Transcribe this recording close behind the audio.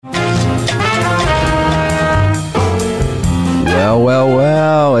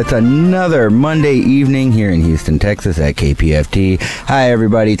It's another Monday evening here in Houston, Texas at KPFT. Hi,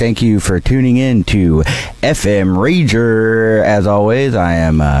 everybody. Thank you for tuning in to FM Rager. As always, I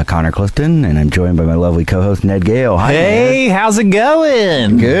am Connor Clifton, and I'm joined by my lovely co-host, Ned Gale. Hi, hey, Ned. How's it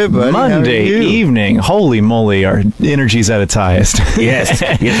going? Good, buddy. Monday evening. Holy moly, our energy's at its highest. Yes,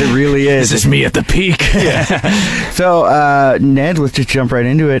 it really is. This is me at the peak. So, Ned, let's just jump right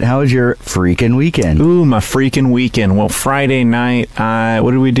into it. How was your freaking weekend? Ooh, my freaking weekend. Well, Friday night,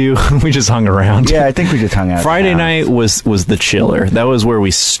 what did we do? We just hung around. Yeah, I think we just hung out. Friday night was the chiller. That was where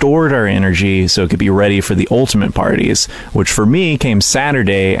we stored our energy so it could be ready for the ultimate parties, which for me came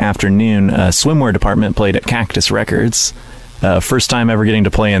Saturday afternoon. Swimwear department played at Cactus Records. First time ever getting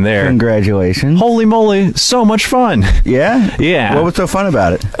to play in there. Congratulations. Holy moly, so much fun. Yeah? Yeah. What was so fun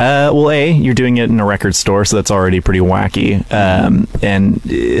about it? Well, you're doing it in a record store, so that's already pretty wacky.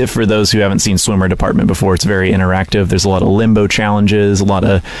 And for those who haven't seen Swimwear Department before, it's very interactive. There's a lot of limbo challenges, a lot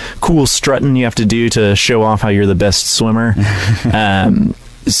of cool strutting you have to do to show off how you're the best swimmer.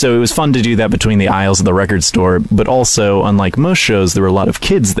 So it was fun to do that between the aisles of the record store, but also, unlike most shows, there were a lot of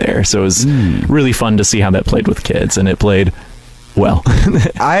kids there. So it was really fun to see how that played with kids, and it played well.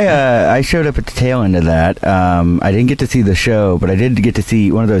 I showed up at the tail end of that. I didn't get to see the show, but I did get to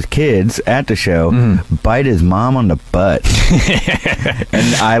see one of those kids at the show bite his mom on the butt.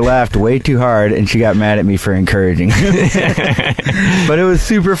 And I laughed way too hard, and she got mad at me for encouraging. But it was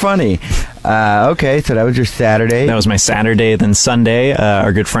super funny. Okay, so that was your Saturday. That was my Saturday. Then Sunday,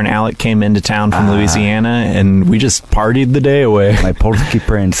 our good friend Alec came into town from Louisiana, and we just partied the day away. My Polsky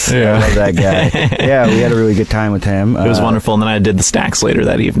Prince. Yeah. I love that guy. Yeah, we had a really good time with him. It was wonderful. And then I did the Stacks later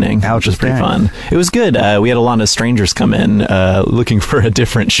that evening, which was pretty fun. It was good. We had a lot of strangers come in looking for a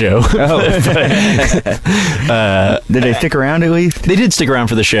different show. Did they stick around at least? They did stick around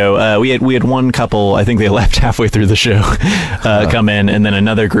for the show. We had one couple, I think they left halfway through the show, come in, and then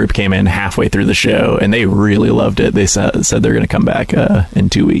another group came in halfway through the show, and they really loved it. They said they're going to come back in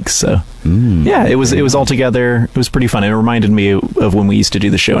 2 weeks. So yeah, it was all together. It was pretty fun. It reminded me of when we used to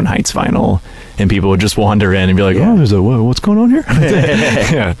do the show in Heights Vinyl, and people would just wander in and be like, what's going on here?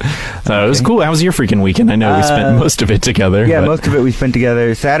 Yeah. So it was cool. How was your freaking weekend? I know we spent most of it together. Yeah, most of it we spent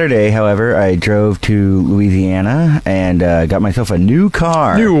together. Saturday, however, I drove to Louisiana and got myself a new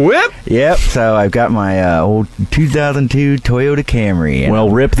car. New whip? Yep. So I've got my old 2002 Toyota Camry. Well,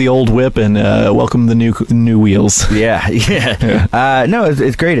 rip the old whip and welcome the new wheels. Yeah. No,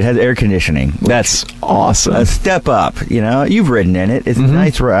 it's great. It has air conditioning. That's awesome. A step up. You've ridden in it. It's a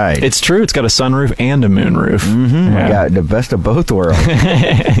nice ride. It's true. It's got a sunroof and a moonroof. Yeah. Got the best of both worlds.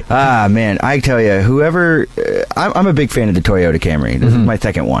 Man, I tell you, I'm a big fan of the Toyota Camry. This is my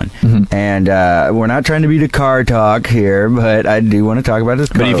second one. And we're not trying to be the car talk here, but I do want to talk about this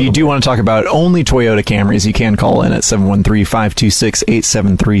car. But if you do want to talk about only Toyota Camrys, you can call in at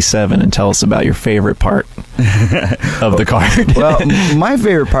 713-526-8737 and tell us about your favorite part of the car. Well, my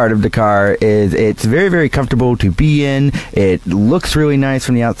favorite part of the car is it's very, very comfortable to be in. It looks really nice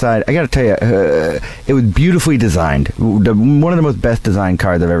from the outside. I got to tell you, it was beautifully designed. One of the most best designed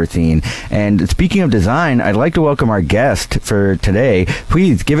cars I've ever seen. And speaking of design, I'd like to welcome our guest for today.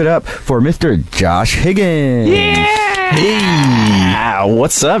 Please give it up for Mr. Josh Higgins. Yeah! Hey!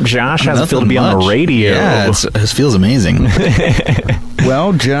 What's up, Josh? How's it feel to be on the radio? Yeah, it feels amazing.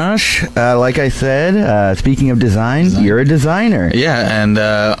 Well, Josh, like I said, speaking of design, you're a designer. Yeah, and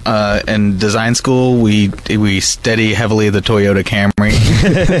in design school, we study heavily the Toyota Camry.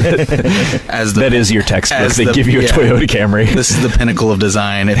 That is your textbook. They give you a Toyota Camry. This is the pinnacle of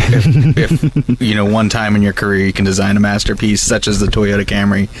design. If one time in your career you can design a masterpiece such as the Toyota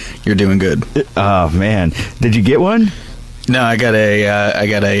Camry, you're doing good. Oh man, did you get one? No, I got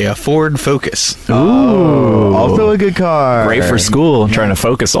a Ford Focus. Ooh, also a good car. Great for school, trying to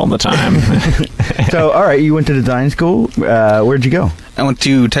focus all the time. So, all right, you went to design school. Where'd you go? I went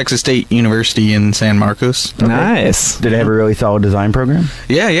to Texas State University in San Marcos. Okay. Nice. Did it have a really solid design program?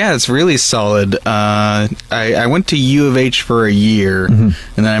 Yeah, it's really solid. I went to U of H for a year, and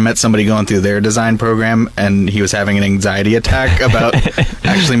then I met somebody going through their design program, and he was having an anxiety attack about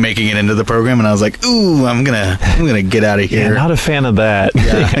actually making it into the program, and I was like, ooh, I'm gonna get out of here. Yeah, not a fan of that.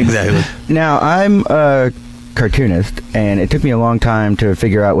 Yeah, exactly. Now, I'm a cartoonist, and it took me a long time to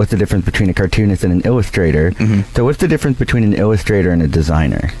figure out what's the difference between a cartoonist and an illustrator. So what's the difference between an illustrator and a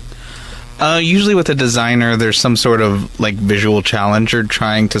designer? Usually with a designer, there's some sort of visual challenge you're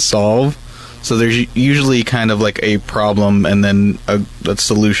trying to solve. So there's usually kind of a problem and then a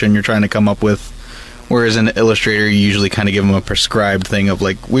solution you're trying to come up with. Whereas an illustrator, you usually kind of give them a prescribed thing of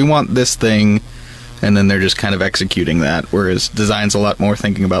we want this thing, and then they're just kind of executing that. Whereas design's a lot more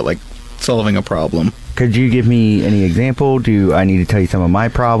thinking about solving a problem. Could you give me any example? Do I need to tell you some of my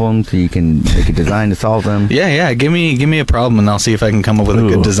problems so you can make a design to solve them? Yeah. Give me a problem, and I'll see if I can come up with a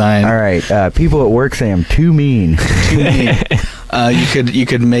good design. All right. People at work say I'm too mean. Too mean. You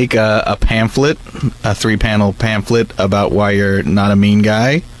could make a pamphlet, a 3-panel pamphlet about why you're not a mean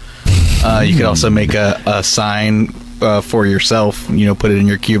guy. You could also make a sign for yourself. Put it in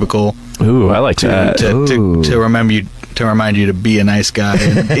your cubicle. Ooh, I like that. To remind you to be a nice guy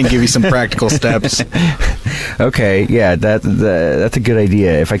and give you some practical steps. Okay, yeah, that's a good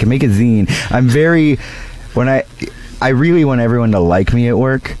idea. If I can make a zine, I really want everyone to like me at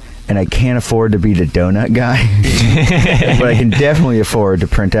work, and I can't afford to be the donut guy, but I can definitely afford to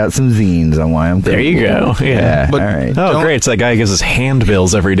print out some zines on why I'm cool. There you go. Yeah. But all right. Oh, great. It's that guy who gives us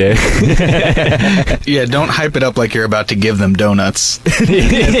handbills every day. Yeah, don't hype it up like you're about to give them donuts.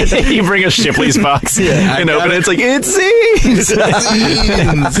 You bring a Shipley's box and open it. It's like, it's zines.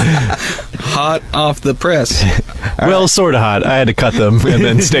 Hot off the press. Well, sort of hot. I had to cut them and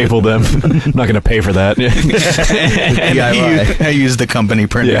then staple them. I'm not going to pay for that. I use the company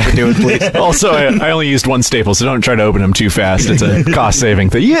printer to do it, please. Also, I only used one staple, so don't try to open them too fast. It's a cost-saving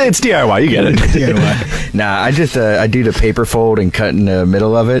thing. Yeah, it's DIY. You get it. DIY. Nah, I just I do the paper fold and cut in the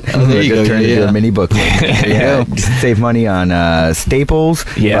middle of it. Oh, there you go. Turn it into a mini book. Yeah, just save money on staples,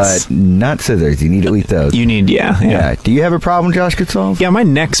 yes, but not scissors. You need at least those. You need, yeah. Do you have a problem Josh could solve? Yeah, my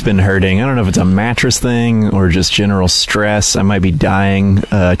neck's been hurting. I don't know if it's a mattress thing or just general stress. I might be dying.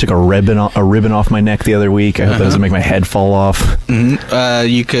 I took a ribbon off my neck the other week. I hope that doesn't make my head fall off.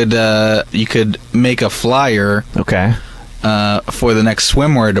 Mm-hmm. You could make a flyer. Okay. For the next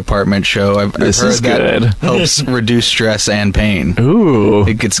swimwear department show. I've heard that helps reduce stress and pain. Ooh.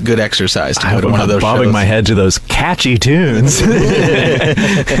 It gets good exercise to I go hope to I'm one not of those bobbing shows. my head to those catchy tunes.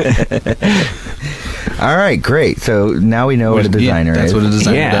 All right, great. So now we know what a designer that's is. what a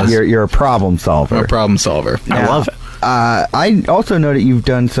designer does. You're a problem solver. A problem solver. I love it. I also know that you've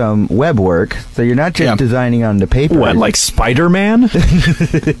done some web work, so you're not just designing on the paper. What, like Spider-Man?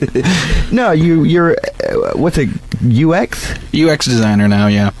 No, you're what's it? UX? UX designer now,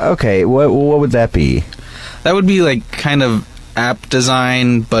 yeah. Okay, what would that be? That would be like kind of app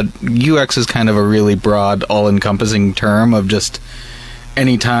design, but UX is kind of a really broad, all-encompassing term of just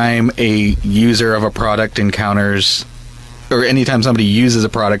anytime a user of a product encounters, or anytime somebody uses a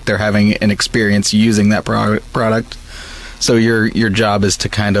product, they're having an experience using that product. So your job is to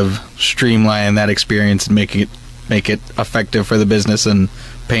kind of streamline that experience and make it effective for the business and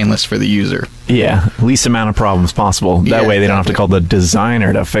painless for the user. Yeah, least amount of problems possible. That way they don't have to call the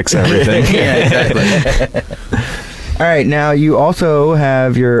designer to fix everything. Yeah, exactly. All right, now you also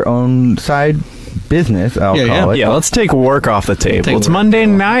have your own side business, I'll call it. Yeah, let's take work off the table. It's Monday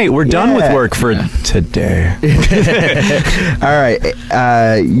night. We're done with work for today. All right,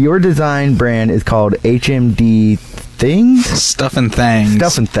 your design brand is called HMD Things? Stuff and Things.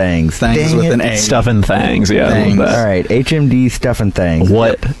 Stuff and Things. Things with an A. Stuff and Things, yeah. Things. I love that. All right, HMD Stuff and Things.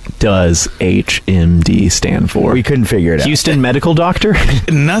 What does HMD stand for? We couldn't figure it out. Houston Medical Doctor?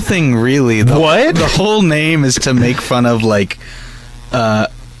 Nothing really. What? The whole name is to make fun of, like,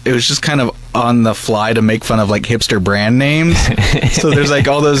 it was just kind of on the fly to make fun of, like, hipster brand names. So there's, like,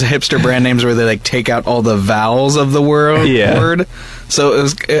 all those hipster brand names where they, like, take out all the vowels of the word. So it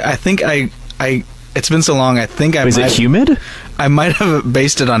was, I think it's been so long, I think I Is it humid? I might have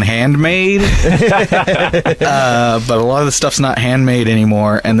based it on handmade. But a lot of the stuff's not handmade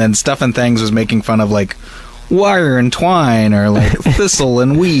anymore. And then Stuff and Things was making fun of, like, wire and twine or like thistle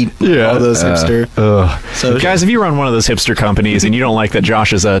and wheat. All those hipster. So guys, if you run one of those hipster companies and you don't like that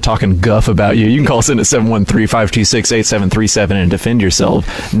Josh is talking guff about you, you can call us in at 713-526-8737 and defend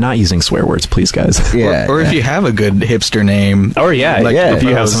yourself, not using swear words, please, guys. Or if you have a good hipster name. Or if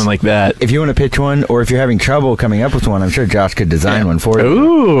you have something like that. If you want to pitch one, or if you're having trouble coming up with one, I'm sure Josh could design one for you.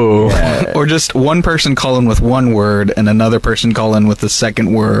 Ooh. Or just one person call in with one word and another person call in with the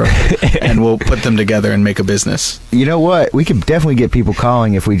second word, and we'll put them together and make a business. You know what? We could definitely get people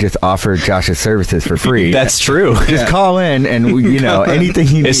calling if we just offer Josh's services for free. That's true. Just call in and, anything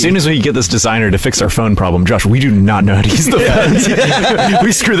you need. As soon as we get this designer to fix our phone problem, Josh, we do not know how to use the phones.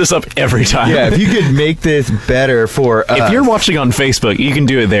 We screw this up every time. Yeah, if you could make this better for us. If you're watching on Facebook, you can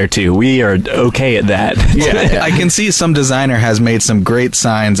do it there too. We are okay at that. Yeah, I can see some designer has made some great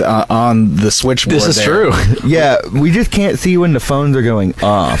signs on the switchboard. This is true. Yeah, we just can't see when the phones are going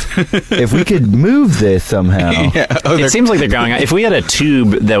off. If we could move this somehow, somehow. Yeah. Oh, It seems like they're going. If we had a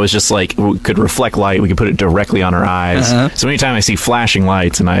tube that was just like could reflect light, we could put it directly on our eyes. So anytime I see flashing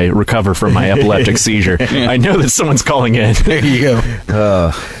lights and I recover from my epileptic seizure, I know that someone's calling in. there you go.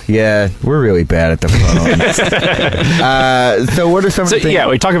 Oh, yeah, we're really bad at the phone. So what are some of So the things? yeah,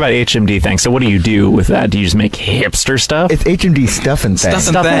 we talk about HMD things. So what do you do with that? Do you just make hipster stuff? It's HMD stuff and things.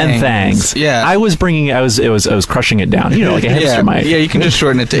 Stuff and things. Yeah. I was crushing it down. You know, like a hipster Yeah, might. yeah, you can just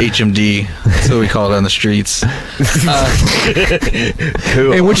shorten it to HMD. That's what we call it on the streets.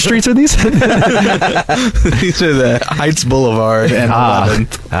 Cool. Hey, which streets are these? These are the Heights Boulevard and 11.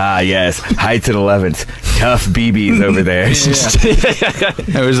 Yes, Heights at 11th. Tough BBs over there.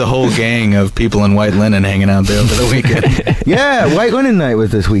 There was a whole gang of people in white linen hanging out there over the weekend. Yeah, White Linen Night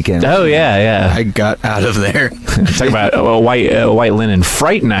was this weekend. Oh yeah. I got out of there. Talk about white linen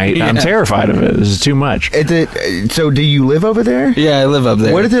fright night. I'm Yeah. terrified of it. This is too much. So do you live over there? Yeah, I live up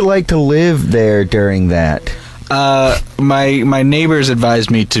there. What is it like to live there during that? My neighbors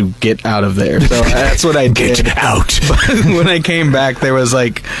advised me to get out of there, so that's what I did. Get out. When I came back, there was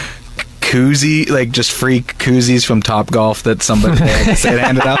like koozie, like just free koozies from Topgolf that somebody had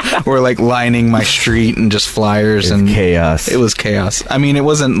handed out were like lining my street and just flyers It's and chaos. It was chaos. I mean, it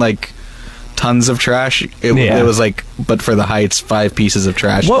wasn't like tons of trash. It was like, but for the Heights, 5 pieces of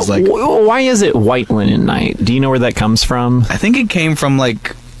trash. What, Was like, why is it white linen night? Do you know where that comes from? I think it came from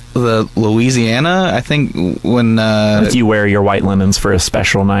like the Louisiana. I think when Like you wear your white linens for a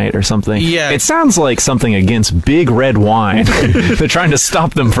special night or something. Yeah. It sounds like something against big red wine. They're trying to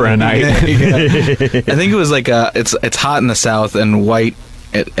stop them for a night. Yeah. I think it was like it's hot in the South, and white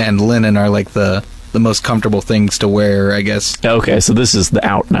and linen are like the most comfortable things to wear, I guess. Okay, so this is the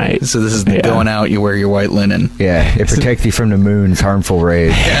out night. So this is the Yeah. going out, you wear your white linen. Yeah, it protects you from the moon's harmful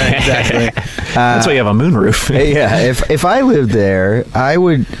rays. Yeah, exactly. That's why you have a moonroof. Yeah, if I lived there, I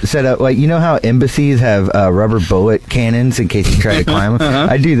would set up, like, you know how embassies have rubber bullet cannons in case you try to climb them?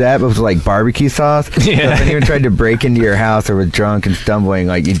 I'd do that, but with, like, barbecue sauce. Yeah. So if anyone tried to break into your house or was drunk and stumbling,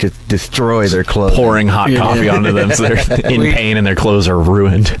 like, you just destroy their clothes. Pouring hot coffee onto them so they're in pain and their clothes are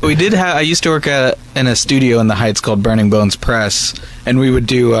ruined. We did have. I used to work in a studio in the Heights called Burning Bones Press, and we would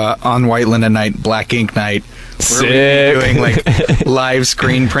do on White Linen Night, Black Ink Night, where we'd be doing like live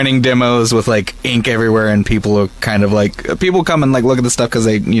screen printing demos with like ink everywhere, and people are kind of like people come and like look at the stuff because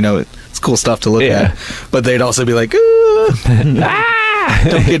they, you know, it's cool stuff to look Yeah. at, but they'd also be like,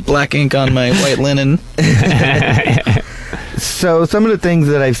 don't get black ink on my white linen. So some of the things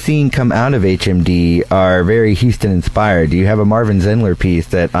that I've seen come out of HMD are very Houston inspired. You have a Marvin Zendler piece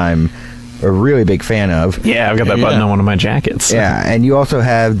that I'm a really big fan of. Yeah, I've got that button Yeah. on one of my jackets. Yeah, and you also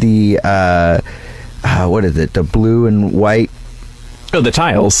have the what is it? The blue and white. Oh, the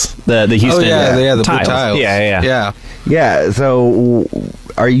tiles. The Houston the blue tiles. Yeah. Yeah. Yeah. So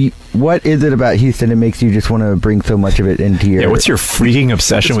are you? What is it about Houston that makes you just want to bring so much of it into your? Yeah, what's your freaking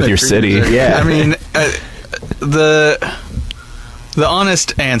obsession with your city? Yeah. I mean, the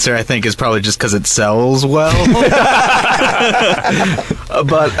honest answer, I think, is probably just because it sells well.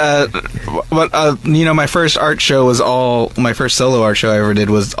 but you know, my first solo art show I ever did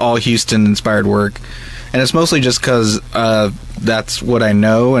was all Houston inspired work, and it's mostly just because that's what I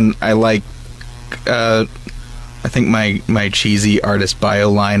know, and I like. I think my cheesy artist bio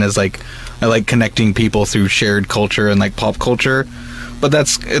line is like, I like connecting people through shared culture and like pop culture. But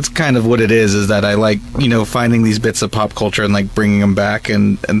it's kind of what it is that I like, you know, finding these bits of pop culture and like bringing them back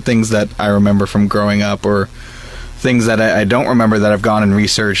and things that I remember from growing up or things that I don't remember that I've gone and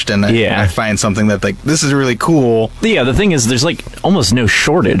researched, and I find something that like, this is really cool. Yeah, the thing is, there's like almost no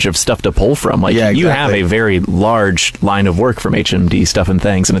shortage of stuff to pull from. Like, Yeah, you have exactly. a very large line of work from HMD Stuff and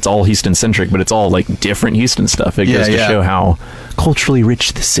Things, and it's all Houston centric, but it's all like different Houston stuff. It goes to show how culturally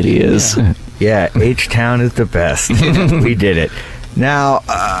rich the city is. Yeah, H-Town is the best. We did it. Now,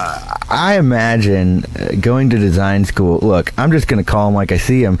 I imagine going to design school. Look, I'm just going to call him like I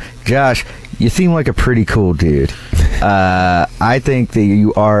see him. Josh, you seem like a pretty cool dude. I think that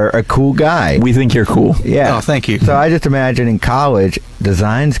you are a cool guy. We think you're cool. Yeah. Oh, thank you. So I just imagine in college,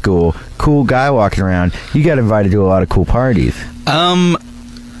 design school, cool guy walking around, you got invited to a lot of cool parties.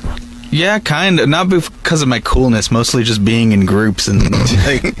 Yeah, kind of. Not because of my coolness, mostly just being in groups and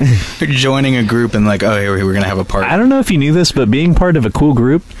like joining a group and like, oh, hey, we're going to have a party. I don't know if you knew this, but being part of a cool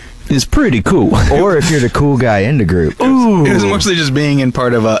group is pretty cool. Or if you're the cool guy in the group. Ooh. It was mostly just being in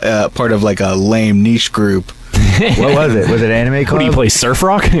part of like a lame niche group. What was it? Was it anime club? What do you play, surf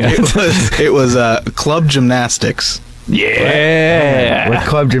rock? It was club gymnastics. Yeah. With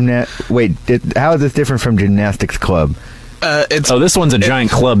club how is this different from gymnastics club? It's this one's a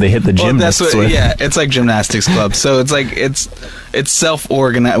giant club. They hit the gymnasts with. Yeah, it's like gymnastics club. So it's like it's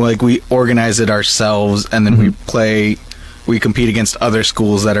self-organized. Like we organize it ourselves, and then we compete against other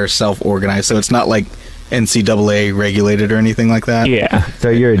schools that are self-organized. So it's not like NCAA regulated or anything like that. Yeah. So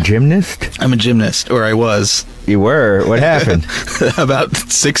you're a gymnast? I'm a gymnast, or I was. You were? What happened? About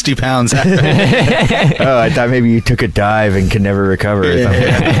 60 pounds. Oh, I thought maybe you took a dive and could never recover or something.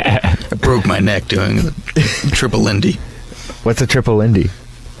 I broke my neck doing the triple Lindy. What's a triple Lindy?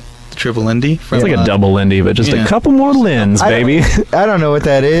 Triple Lindy? It's like a double Lindy, but just yeah. a couple more Lins, baby. I don't know what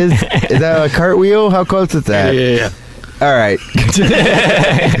that is. Is that a cartwheel? How close is that? Yeah. All right.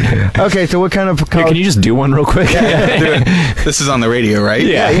 Okay, so what kind of Here, college? can you just do one real quick? Do it. This is on the radio, right?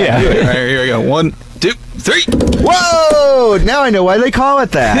 Yeah. Do it. All right, here we go. 1, 2, 3. Whoa! Now I know why they call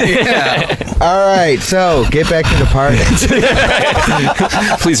it that. Yeah. All right, so get back to the party.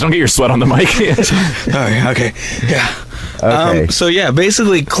 Please don't get your sweat on the mic. Okay. Yeah. Okay. So yeah,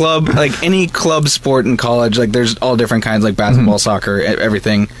 basically club, like any club sport in college, like there's all different kinds, like basketball, soccer,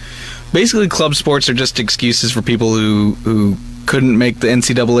 everything. Basically, club sports are just excuses for people who couldn't make the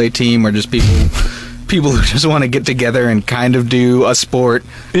NCAA team, or just people who just want to get together and kind of do a sport,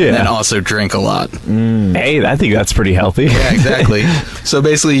 and then also drink a lot. Hey, I think that's pretty healthy. Yeah, exactly. So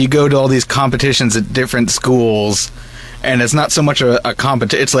basically, you go to all these competitions at different schools, and it's not so much a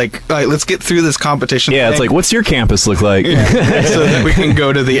competition. It's like, all right, let's get through this competition. Yeah, it's thing, like, what's your campus look like? so that we can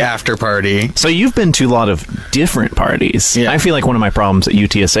go to the after party. So you've been to a lot of different parties. Yeah. I feel like one of my problems at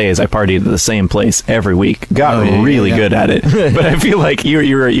UTSA is I partied at the same place every week. Got really good at it, but I feel like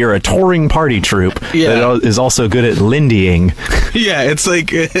you're a touring party troupe that is also good at lindying. Yeah, it's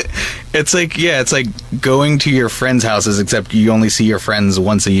like going to your friends' houses, except you only see your friends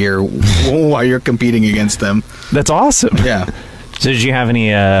once a year while you're competing against them. That's awesome. Yeah. So did you have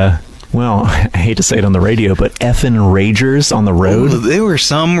any? Well, I hate to say it on the radio, but effing ragers on the road. Ooh, there were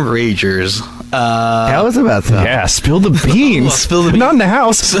some ragers. Tell us about that. Yeah, spill the beans. Well, spill the beans. Not in the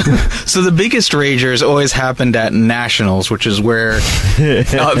house. So the biggest ragers always happened at Nationals, which is where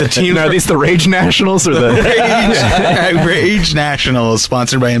the teams. Are these the Rage Nationals or the Rage Nationals,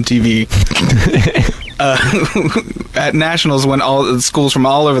 sponsored by MTV. At Nationals, when all the schools from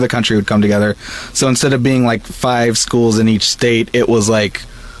all over the country would come together. So instead of being like 5 schools in each state, it was like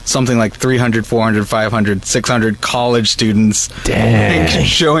something like 300, 400, 500, 600 college students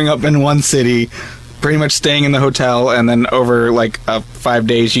showing up in one city, pretty much staying in the hotel, and then over like 5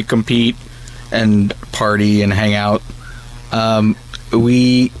 days you compete and party and hang out. My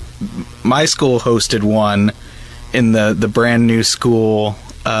school hosted one in the brand new school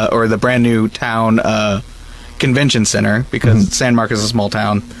or the brand new town convention center, because San Marcos is a small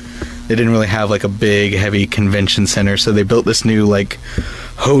town. They didn't really have like a big heavy convention center, so they built this new like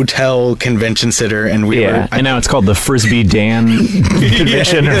hotel convention center, and and now it's called the Frisbee Dan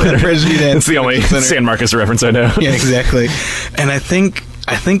convention. The Frisbee Dan. It's the only San Marcos reference I know. Yeah, exactly. And I think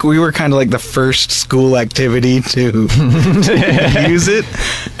we were kind of like the first school activity to use it,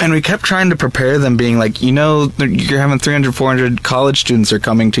 and we kept trying to prepare them, being like, you're having 300, 400 college students are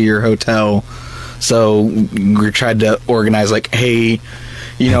coming to your hotel, so we tried to organize like, hey,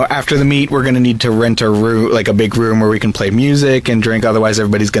 after the meet, we're going to need to rent a room, like a big room where we can play music and drink. Otherwise,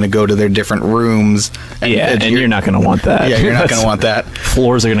 everybody's going to go to their different rooms. And you're not going to want that. Yeah, you're not going to want that.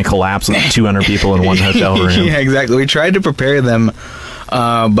 Floors are going to collapse with 200 people in one hotel room. Yeah, exactly. We tried to prepare them,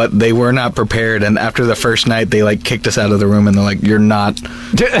 but they were not prepared. And after the first night, they like kicked us out of the room, and they're like, "You're not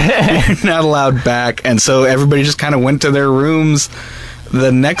allowed back." And so everybody just kind of went to their rooms the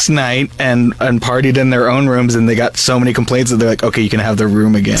next night and partied in their own rooms, and they got so many complaints that they're like, okay, you can have the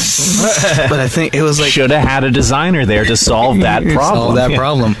room again. But I think it was like, should have had a designer there to solve that problem.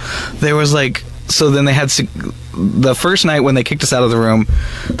 Problem. There was like, so then they had the first night when they kicked us out of the room,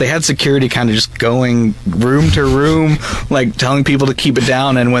 they had security kind of just going room to room, like telling people to keep it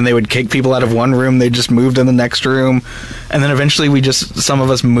down, and when they would kick people out of one room, they just moved to the next room. And then eventually some of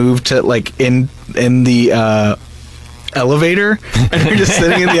us moved to like in the elevator, and we're just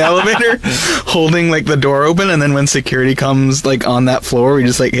sitting in the elevator holding like the door open, and then when security comes like on that floor, we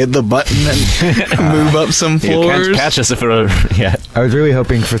just like hit the button and move up some floors. You can't catch us if it I was really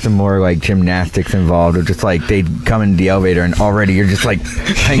hoping for some more like gymnastics involved, or just like they'd come into the elevator and already you're just like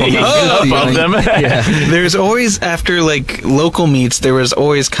hanging above them. Yeah. There's always, after like local meets, there was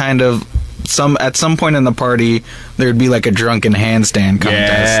always kind of at some point in the party there'd be like a drunken handstand contest.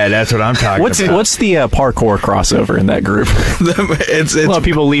 Yeah, that's what I'm talking What's about. the parkour crossover in that group? it's A lot of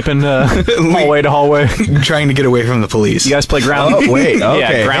people leaping hallway to hallway. trying to get away from the police. You guys play ground? Oh, wait, okay,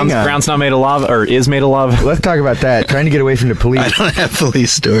 yeah, hang on. ground's not made of lava, or is made of lava. Let's talk about that. Trying to get away from the I police. don't have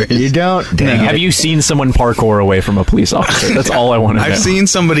police stories. You don't? Dang Have it. you seen someone parkour away from a police officer? That's all I want to know. I've seen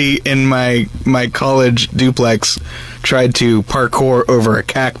somebody in my college duplex tried to parkour over a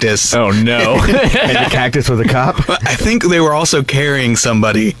cactus. Oh no! And the cactus was a cop? I think they were also carrying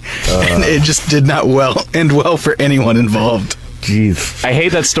somebody, and it just did not end well for anyone involved. Jeez. I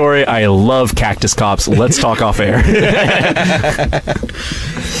hate that story. I love cactus cops. Let's talk off air.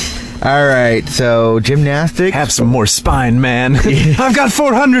 All right, so gymnastics. Have some more spine, man. I've got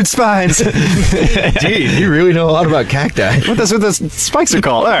 400 spines. Dude, you really know a lot about cacti. That's what the spikes are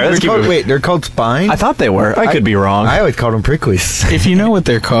called. All right, let's keep moving. Wait, they're called spines? I thought they were. I could be wrong. I always called them pricklies. If you know what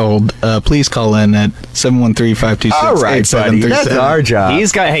they're called, please call in at 713-526-8737. All right, buddy. That's our job.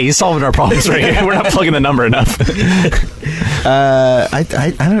 He's solving our problems right here. We're not plugging the number enough. I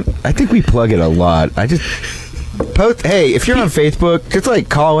think we plug it a lot. I just post. Hey, if you're on Facebook, just like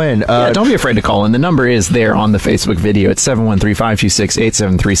call in. Yeah, don't be afraid to call in. The number is there on the Facebook video. It's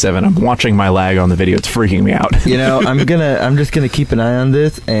 713-526-8737. I'm watching my lag on the video. It's freaking me out. You know, I'm just gonna keep an eye on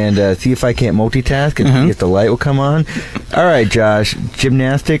this and see if I can't multitask and see if the light will come on. All right, Josh,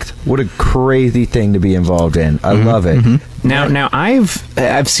 gymnastics. What a crazy thing to be involved in. I love it. Now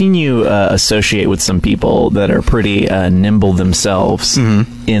I've seen you associate with some people that are pretty nimble themselves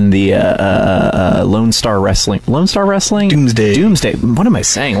in the Lone Star Wrestling. Doomsday. What am I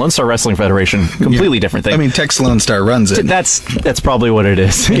saying? Lone Star Wrestling Federation. Completely different thing. I mean, Tex Lone Star runs it. That's probably what it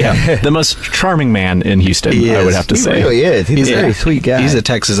is. Yeah, the most charming man in Houston. He I would is. have to He say. really is. He's a very sweet guy. He's a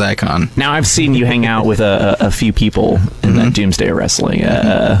Texas icon. Now I've seen you hang out with a few people in that Doomsday Wrestling.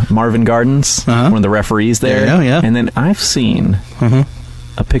 Marvin Gardens, one of the referees there. Yeah. And then I've seen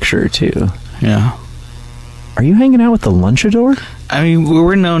a picture or two. Yeah. Are you hanging out with the Lunchador? I mean,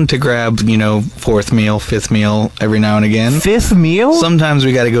 we're known to grab, fourth meal, fifth meal every now and again. Fifth meal? Sometimes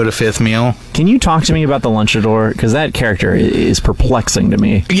we got to go to fifth meal. Can you talk to me about the Lunchador? Because that character is perplexing to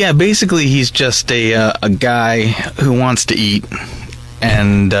me. Yeah, basically he's just a guy who wants to eat,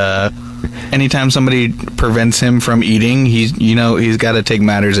 and anytime somebody prevents him from eating, he's got to take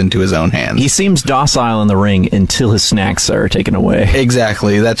matters into his own hands. He seems docile in the ring until his snacks are taken away.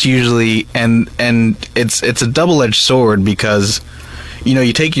 Exactly. That's usually and it's a double-edged sword because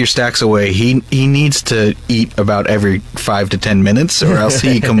you take your stacks away. He needs to eat about every 5 to 10 minutes, or else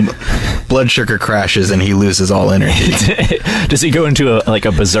blood sugar crashes and he loses all energy. Does he go into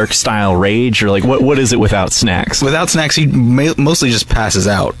a berserk style rage, or what is it without snacks? Without snacks, he mostly just passes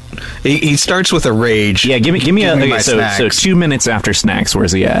out. He starts with a rage. Yeah, give me my so snacks. 2 minutes after snacks.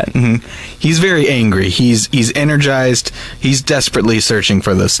 Where's he at? He's very angry. He's energized. He's desperately searching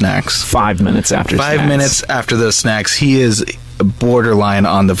for those snacks. 5 minutes after. 5 snacks. minutes after those snacks, he is borderline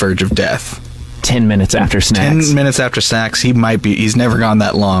on the verge of death. 10 minutes after snacks. 10 minutes after snacks, he's never gone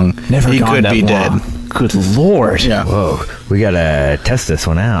that long. Never he gone could that be long. dead. Good lord. Yeah. Whoa, we gotta test this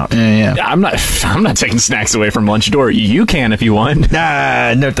one out. Yeah. I'm not taking snacks away from Lunchador. You can if you want.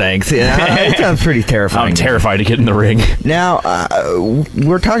 Nah, no thanks. It sounds pretty terrifying. I'm terrified to get in the ring. Now,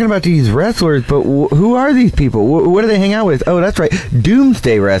 we're talking about these wrestlers, but who are these people? What do they hang out with? Oh, that's right,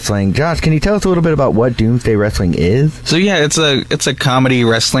 Doomsday Wrestling. Josh, can you tell us a little bit about what Doomsday Wrestling is? So yeah, it's a comedy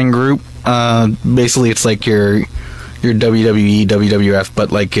wrestling group. Basically, it's like your WWE, WWF,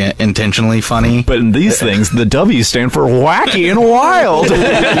 but intentionally funny. But in these things, the W stand for wacky and wild.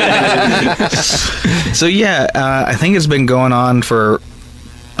 So yeah, I think it's been going on for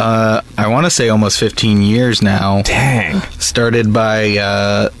I want to say almost 15 years now. Dang. Started by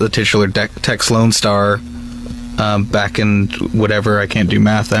the titular Tex Lone Star back in whatever. I can't do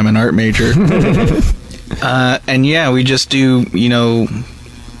math. I'm an art major. And yeah, we just do,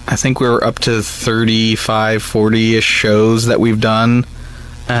 I think we're up to 35, 40-ish shows that we've done,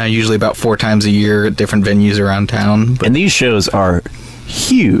 usually about 4 times a year at different venues around town. And these shows are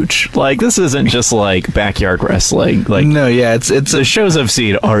huge. This isn't just backyard wrestling. No, yeah, it's the shows I've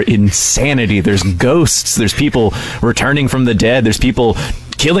seen are insanity. There's ghosts. There's people returning from the dead. There's people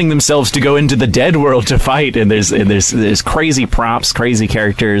killing themselves to go into the dead world to fight. And there's crazy props, crazy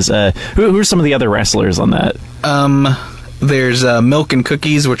characters. Who are some of the other wrestlers on that? There's Milk and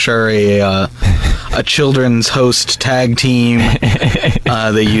Cookies, which are a children's host tag team.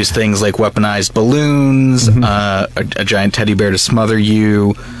 They use things like weaponized balloons, a giant teddy bear to smother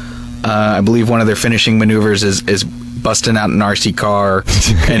you. I believe one of their finishing maneuvers is busting out an RC car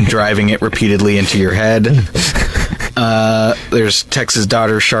and driving it repeatedly into your head. There's Tex's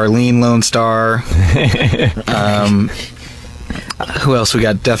daughter, Charlene Lone Star. Who else? We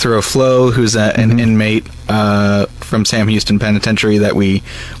got Death Row Flo, who's an inmate from Sam Houston Penitentiary that we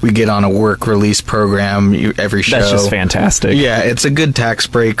get on a work release program every show. That's just fantastic. Yeah, it's a good tax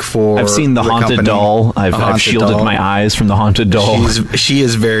break for. I've seen the haunted company. doll. I've shielded doll. my eyes from the haunted doll. She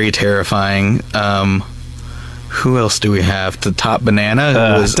is very terrifying. Who else do we have? The Top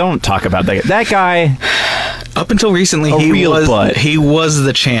Banana. Don't talk about that. That guy. Up until recently, he was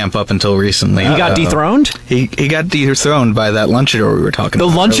the champ. Up until recently, he got dethroned. He got dethroned by that Lunchador we were talking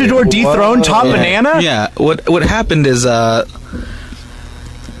about. The Lunchador dethroned Top Banana? Yeah. What happened is the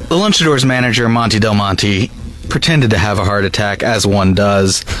Lunchador's manager, Monty Del Monte, pretended to have a heart attack, as one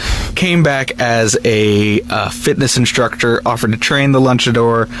does, came back as a fitness instructor, offered to train the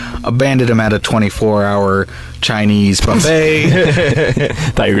Lunchador, abandoned him at a 24-hour Chinese buffet.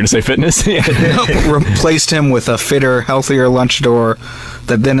 Thought you were going to say fitness. Replaced him with a fitter, healthier Lunchador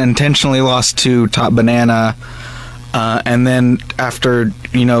that then intentionally lost to Top Banana. And then after,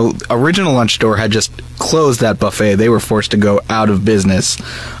 original Lunchador had just closed that buffet, they were forced to go out of business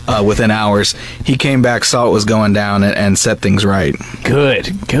within hours. He came back, saw what was going down, and set things right.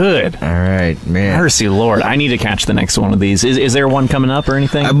 Good. All right, man. Mercy Lord. I need to catch the next one of these. Is there one coming up or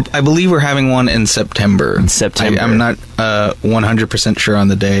anything? I believe we're having one in September. I'm not 100% sure on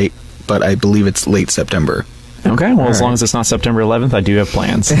the date, but I believe it's late September. Okay, well, as long as it's not September 11th, I do have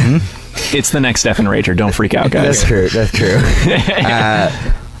plans. Mm-hmm. It's the next Stephen Rager. Don't freak out, guys. That's true.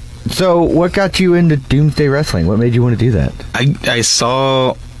 So, what got you into Doomsday Wrestling? What made you want to do that? I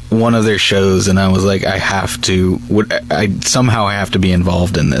saw one of their shows, and I was like, I have to be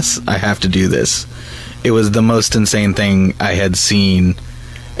involved in this. I have to do this. It was the most insane thing I had seen,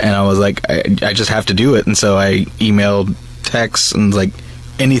 and I was like, I just have to do it. And so I emailed Tex and was like,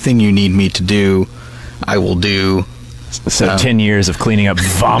 anything you need me to do, I will do. So 10 years of cleaning up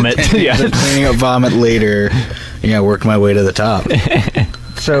vomit. Cleaning up vomit later. Worked my way to the top.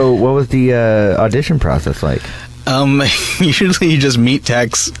 So what was the audition process like? Usually you just meet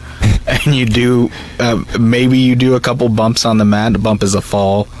Tex and you do maybe you do a couple bumps on the mat. A bump is a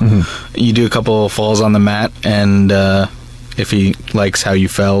fall. Mm-hmm. You do a couple of falls on the mat, and if he likes how you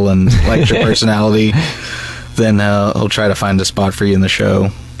fell and likes your personality, then he'll try to find a spot for you in the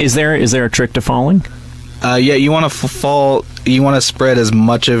show. Is there a trick to falling? You want to fall. You want to spread as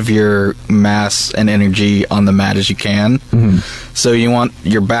much of your mass and energy on the mat as you can. Mm-hmm. So you want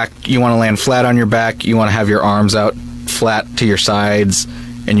your back. You want to land flat on your back. You want to have your arms out flat to your sides,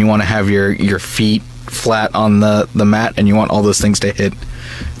 and you want to have your feet flat on the mat. And you want all those things to hit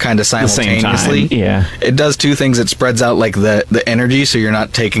kind of simultaneously. Yeah, it does two things. It spreads out like the energy, so you're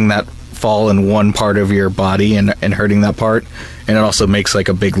not taking that fall in one part of your body and hurting that part, and it also makes like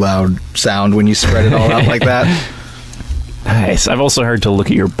a big loud sound when you spread it all out like that. Nice. I've also heard to look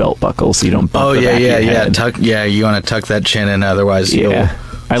at your belt buckle so you don't bump the back of your head. You want to tuck that chin in, otherwise I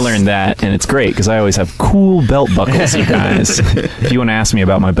learned that, and it's great because I always have cool belt buckles, you guys. If you want to ask me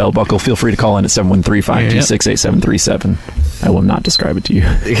about my belt buckle, feel free to call in at 713-526-8737. I will not describe it to you.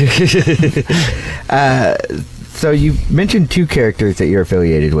 So you mentioned two characters that you're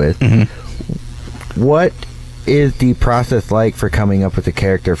affiliated with. Mm-hmm. What is the process like for coming up with a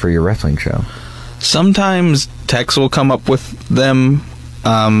character for your wrestling show? Sometimes Tex will come up with them.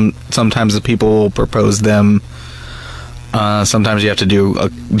 Sometimes the people will propose them. Sometimes you have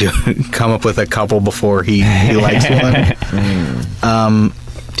to come up with a couple before he likes one.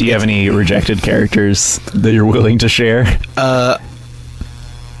 Do you have any rejected characters that you're willing to share?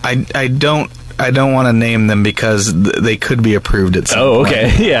 I don't want to name them because they could be approved at some point. Oh,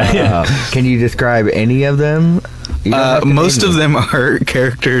 okay. Yeah. Can you describe any of them? Most of them are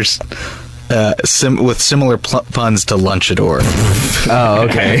characters with similar puns to Lunchador. Oh,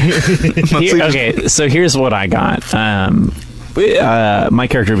 okay. Okay, so here's what I got. My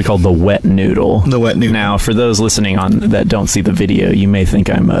character would be called the Wet Noodle. The Wet Noodle. Now, for those listening that don't see the video, you may think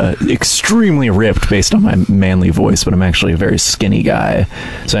I'm extremely ripped based on my manly voice, but I'm actually a very skinny guy.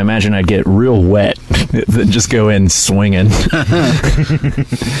 So I imagine I'd get real wet, then just go in swinging.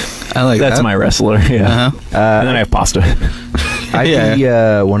 I like that. That's my wrestler, yeah. Uh-huh. And then I have pasta. I'd be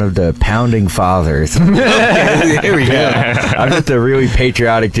one of the pounding fathers. Here we go. I'm just a really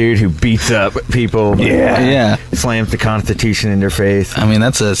patriotic dude who beats up people. Yeah. Slams the Constitution in their face. I mean,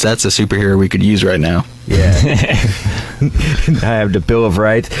 that's a superhero we could use right now. Yeah. I have the Bill of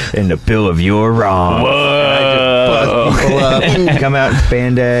Rights and the Bill of You're Wrong. Whoa. I just bust people up, come out in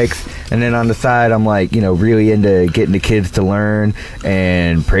spandex, and then on the side, I'm like, really into getting the kids to learn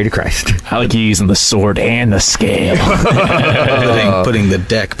and pray to Christ. I like you using the sword and the scale. Putting the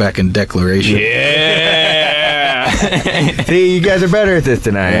deck back in declaration. Yeah. See, you guys are better at this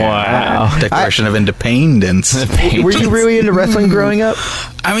than I am. Wow. Declaration of Independence. Were you really into wrestling growing up?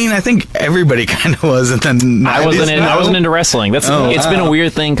 I mean, I think everybody kind of was, and then I wasn't into wrestling. It's been a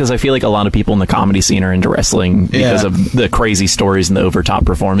weird thing because I feel like a lot of people in the comedy scene are into wrestling because of the crazy stories and the overtop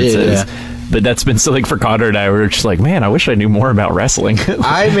performances. Yeah. But that's been something for Connor and I. We were just like, man, I wish I knew more about wrestling.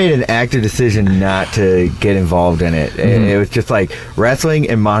 I made an active decision not to get involved in it. It was just like wrestling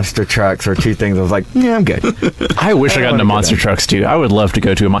and monster trucks were two things. I was like, yeah, I'm good. I wish I got into monster trucks too. I would love to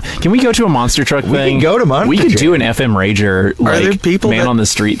go to a. Can we go to a monster truck thing? We can go to monster. We could do an FM Rager, like, there people man on the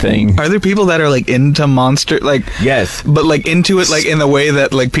street thing. Are there people that are like into monster, like Yes, but like into it like in the way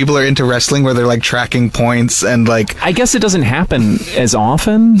that like people are into wrestling, where they're like tracking points and like? I guess it doesn't happen as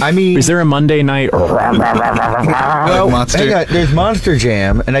often. I mean, is there a Monday night? Well, Monster. hang on, there's Monster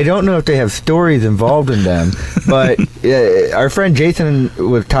Jam, and I don't know if they have stories involved in them, but our friend Jason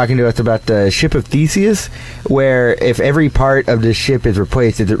was talking to us about the ship of Theseus, where if every part of the ship is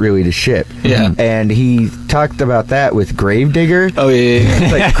replaced, is it really the ship? Yeah. And he talked about that with Gravedigger. Oh yeah.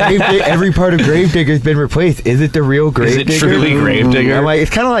 It's like every part of Gravedigger's been replaced. Is it the real Gravedigger? Is it truly Gravedigger? I'm like,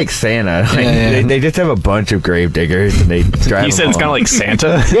 it's kind of like Santa. Like, Yeah. They just have a bunch of Gravediggers and they drive. You said it's kind of like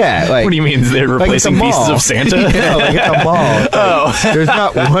Santa. Yeah. Like, What do you mean? They're replacing like pieces of Santa? No, like at the mall. Oh. There's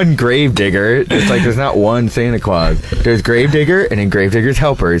not one Gravedigger. It's like there's not one Santa Claus. There's Gravedigger and then Gravedigger's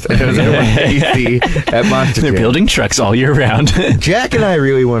helpers. And those are the ones that you see at Monster They're Jam. building trucks all year round. Jack and I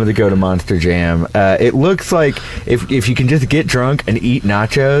really wanted to go to Monster Jam. It looks like if you can just get drunk and eat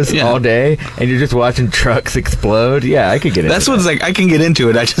nachos all day and you're just watching trucks explode, yeah, I could get into That's what's like. I can get into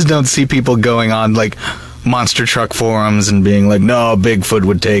it. I just don't see people going on like monster truck forums and being like, "No, Bigfoot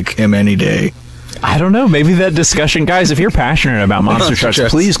would take him any day." I don't know. Maybe that discussion, guys, if you're passionate about monster trucks,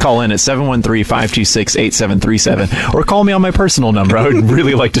 trucks. please call in at 713-526-8737 or call me on my personal number. I would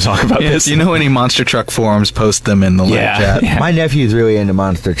really like to talk about this. If you know any monster truck forums, post them in the live chat. Yeah. My nephew's really into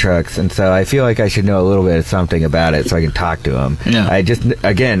monster trucks, and so I feel like I should know a little bit of something about it so I can talk to him. Yeah.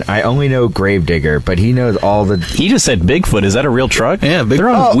 I only know Gravedigger, but he knows all the... He just said Bigfoot. Is that a real truck? Yeah, They're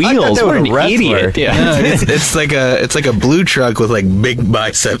Oh, I on thought wheels. they were What an a wrestler. idiot. Yeah. No, it's like a blue truck with like big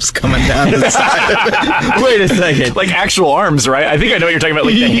biceps coming down the side. Wait a second. Like actual arms, right? I think I know what you're talking about.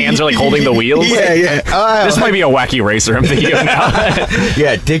 Like the hands are like holding the wheels. Yeah. This might be a wacky racer I'm thinking of now.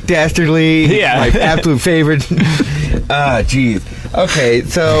 Yeah, Dick Dastardly. Yeah. My absolute favorite. Jeez. Okay,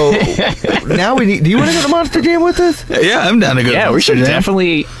 so now we need... Do you want to go to Monster Jam with us? Yeah, I'm down to go. Yeah, to we should Monster Jam.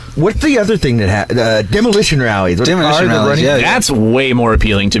 definitely... What's the other thing that happened? Demolition rallies. What Demolition are the rallies, running- yeah. That's way more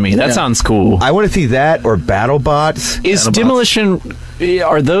appealing to me. That sounds cool. I want to see that or battle bots. Is Demolition...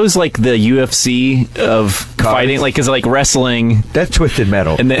 Are those like the UFC of fighting? Like, is it like wrestling? That's Twisted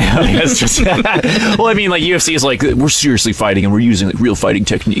Metal. And then, it's just, well, I mean, like UFC is like we're seriously fighting and we're using like real fighting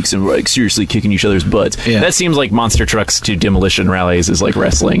techniques and we're like seriously kicking each other's butts. Yeah. That seems like monster trucks to demolition rallies is like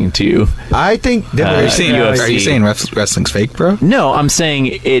wrestling too. I think Demolition Are UFC. you saying wrestling's fake, bro? No, I'm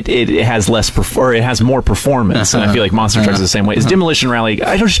saying it has less or it has more performance, and I feel like monster trucks is the same way. Is demolition rally?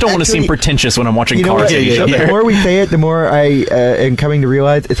 I just don't want to seem Actually, pretentious when I'm watching You know cars what? hit each The other. more we say it, the more I am coming to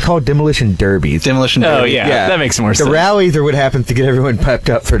realize it's called Demolition Derbies. Demolition. Oh Derby. yeah, that makes more The sense. rallies are what happens to get everyone pepped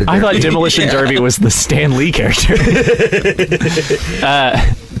up for the derby. I thought Demolition Derby was the Stan Lee character.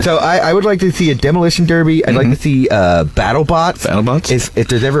 So I would like to see a Demolition Derby. I'd like to see battle bots. Battle bots? If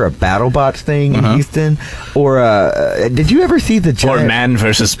there's ever a battle bots thing in Houston. Or did you ever see the Or giant... Man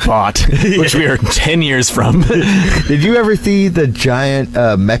versus Bot, which we are 10 years from. Did you ever see the giant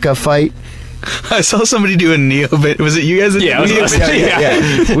mecha fight? I saw somebody do a Neo bit. Was it you guys? That Yeah, did it was Neo us. bit?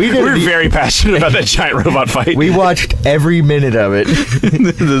 Yeah. We did We're the- very passionate about that giant robot fight. We watched every minute of it.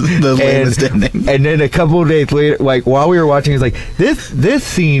 the lamest ending. And then a couple of days later, like while we were watching, it's like this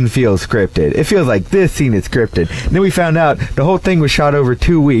scene feels scripted. It feels like this scene is scripted. And then we found out the whole thing was shot over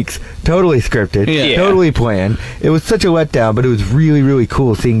 2 weeks, totally scripted, Yeah. totally planned. It was such a letdown, but it was really, really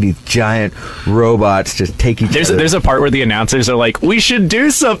cool seeing these giant robots just take each other. There's a part where the announcers are like, "We should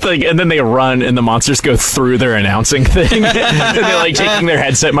do something," and then they run, and the monsters go through their announcing thing, and they're like taking their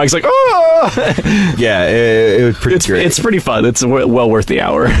headset mics, like, "Oh!" Yeah, it was pretty great. It's pretty fun. It's well worth the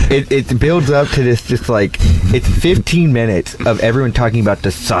hour. It builds up to this just like it's 15 minutes of everyone talking about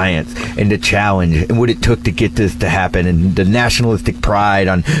the science and the challenge and what it took to get this to happen and the nationalistic pride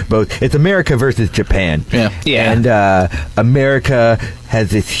on both. It's America versus Japan. Yeah. And America has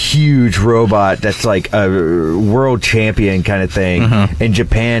this huge robot that's like a world champion kind of thing, and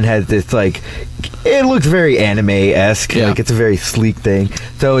Japan has this like it looks very anime-esque. Yeah. Like it's a very sleek thing.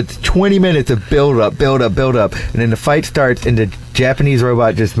 So it's 20 minutes of build up, and then the fight starts, and the Japanese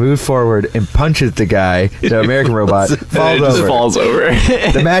robot just moves forward and punches the guy, the American robot, falls it just over. falls over.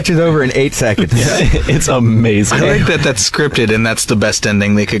 The match is over in 8 seconds. It's amazing. I like that that's scripted and that's the best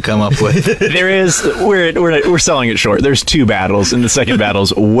ending they could come up with. There is, we're selling it short. There's 2 battles, and the second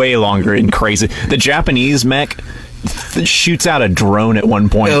battle's way longer and crazy. The Japanese mech shoots out a drone at one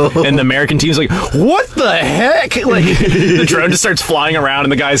point, and the American team's like, what the heck? Like, the drone just starts flying around,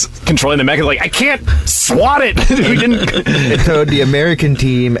 and the guy's controlling the mech is like, I can't swat it. We didn't. And so the American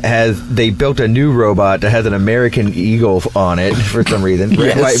team they built a new robot that has an American eagle on it for some reason.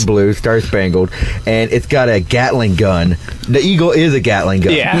 Red, white, and blue, star-spangled. And it's got a Gatling gun. The eagle is a Gatling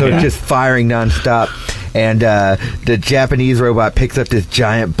gun. Yeah. So it's just firing nonstop. And the Japanese robot picks up this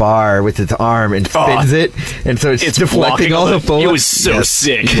giant bar with its arm and spins it. And so it's deflecting blocking all the bullets. It was so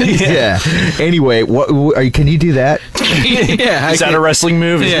sick. Yeah. Anyway, can you do that? Yeah, Is that a wrestling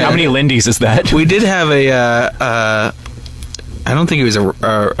move? Yeah. How many Lindy's is that? We did have I don't think it was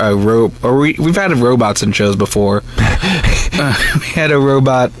a rope. Or we've had robots in shows before. We had a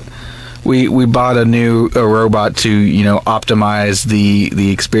robot. We bought a robot to optimize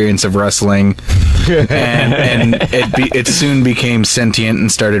the experience of wrestling, and it soon became sentient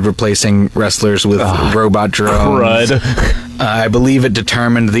and started replacing wrestlers with robot drones. Crud. I believe it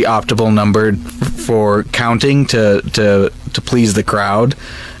determined the optimal number for counting to please the crowd,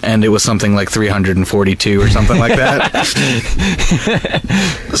 and it was something like 342 or something like that.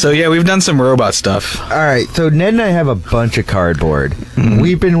 So yeah, we've done some robot stuff. All right, so Ned and I have a bunch of cardboard. Mm-hmm.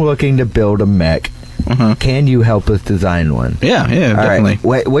 We've been looking to build a mech. Can you help us design one? Yeah, All definitely.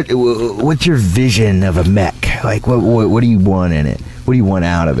 right. What's your vision of a mech? Like, what do you want in it? What do you want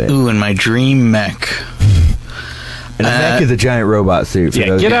out of it? Ooh, and my dream mech. And a mech is a giant robot suit.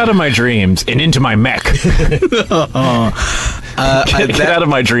 Yeah, get out of my dreams and into my mech. Get out of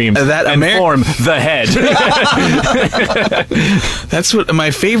my dreams and form the head. That's what my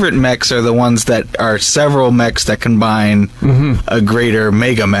favorite mechs are. The ones that are several mechs that combine a greater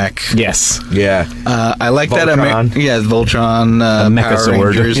mega mech. Yes. Yeah. I like Voltron. that. Voltron, Mecha Power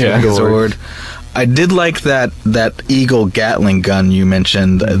Sword. Rangers, Yeah. Mecha Sword. I did like that Eagle Gatling gun you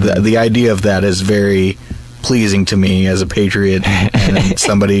mentioned. The idea of that is very pleasing to me as a patriot and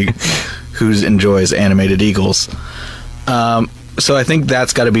somebody who enjoys animated eagles. So I think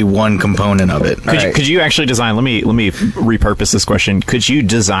that's got to be one component of it. Could you actually design? Let me repurpose this question. Could you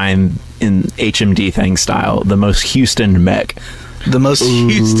design in HMD thing style the most Houston mech? The most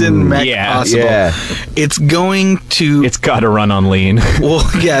Houston mech possible. Yeah. It's going to. It's got to run on lean. Well,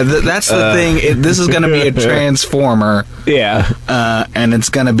 yeah, that's the thing. This is going to be a transformer. Yeah. And it's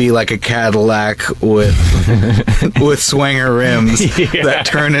going to be like a Cadillac with swinger rims that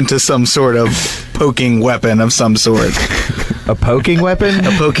turn into some sort of poking weapon of some sort. A poking weapon?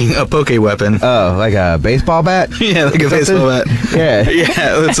 A poke weapon. Oh, like a baseball bat? Yeah, like a baseball bat. Yeah.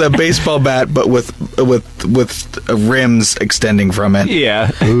 Yeah, it's a baseball bat, but with rims extending from it.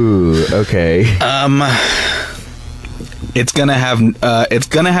 Yeah. Ooh, okay. It's gonna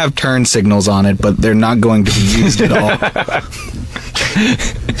have turn signals on it, but they're not going to be used at all.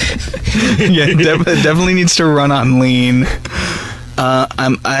 Yeah, it definitely needs to run on lean.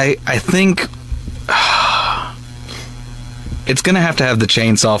 I think it's gonna have to have the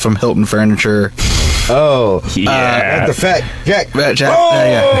chainsaw from Hilton Furniture. Oh, Yeah. the fat Jack. Fat Jack,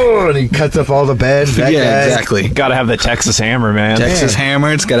 Oh, and he cuts up all the beds. That Yeah, guy. exactly. Got to have the Texas hammer, man. Texas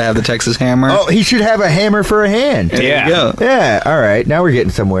hammer. It's got to have the Texas hammer. Oh, he should have a hammer for a hand. There yeah. you go. Yeah, all right. Now we're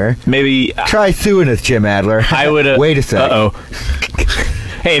getting somewhere. Maybe Try suing us, Jim Adler. I would. Wait a sec. Uh-oh.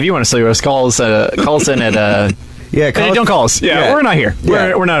 Hey, if you want to sue us, call us in at. Yeah, Hey, don't call us. Yeah, we're not here.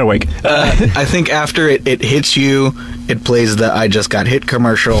 Yeah. We're not awake. I think after it hits you, it plays the "I just got hit"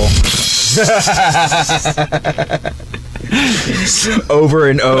 commercial. over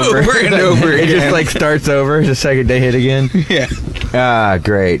and over. Over and over It again. just like starts over the second they hit again. Yeah. Ah,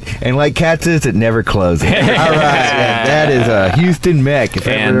 great. And like Katz's, it never closes. All right. Yeah, that is a Houston mech. If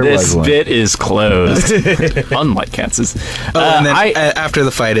And ever there this was one. bit is closed. Unlike Katz's. And then after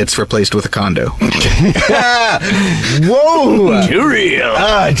the fight, it's replaced with a condo. Whoa! Too real.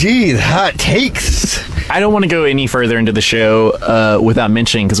 Ah, geez. Hot takes. I don't want to go any further into the show without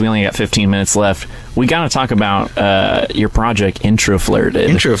mentioning, because we only got 15 minutes left, we got to talk about your project, Intro Flirted.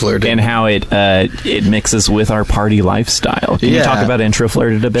 Intro Flirted. And how it mixes with our party lifestyle. Can you Yeah. talk about Intro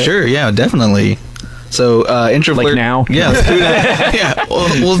Flirted a bit? Sure, yeah, definitely. So introvert. Like now? Yeah, let's do that. Yeah,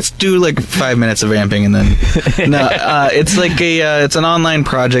 well, let's do like 5 minutes of vamping and then. No, it's like it's an online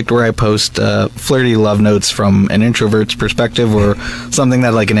project where I post flirty love notes from an introvert's perspective, or something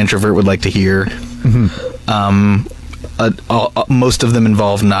that like an introvert would like to hear. Most of them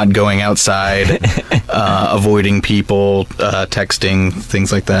involve not going outside, avoiding people, texting,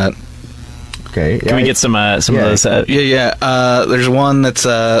 things like that. Okay. Can we get some of those? There's one that's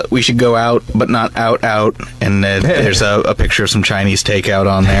we should go out, but not out. And there's a picture of some Chinese takeout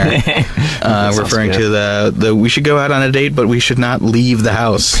on there, referring to the we should go out on a date, but we should not leave the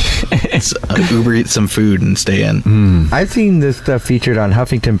house. It's, Uber eat some food and stay in. I've seen this stuff featured on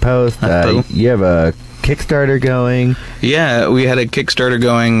Huffington Post. You have a Kickstarter going. Yeah, we had a Kickstarter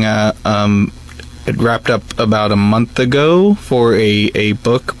going. It wrapped up about a month ago for a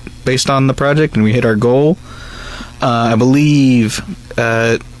book based on the project, and we hit our goal. I believe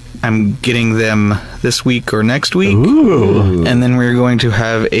I'm getting them this week or next week. Ooh. And then we're going to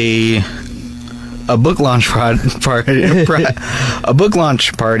have a book launch party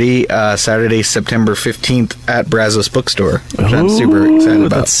Saturday, September 15th at Brazos Bookstore, which I'm super excited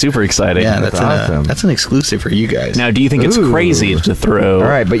about. That's super exciting. Yeah, that's awesome. That's an exclusive for you guys. Now, do you think it's crazy to throw? All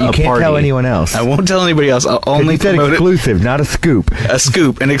right, but you a can't party? tell anyone else. I won't tell anybody else. I'll 'Cause only you said promote exclusive, not a scoop. a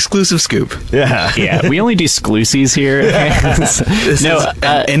scoop, an exclusive scoop. Yeah. Yeah, we only do exclusives here. This is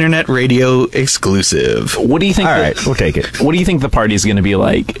an internet radio exclusive. What do you think? All right, we'll take it. What do you think the party's going to be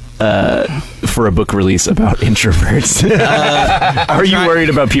like for a book release about introverts? Are you worried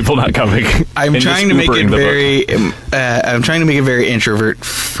about people not coming? I'm and trying to just make it Ubering the book? I'm trying to make it very introvert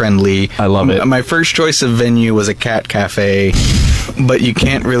friendly. I love it. My first choice of venue was a cat cafe, but you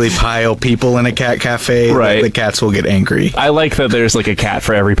can't really pile people in a cat cafe. Right. The cats will get angry. I like that there's like a cat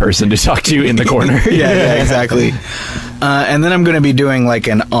for every person to talk to in the corner. yeah, exactly. And then I'm going to be doing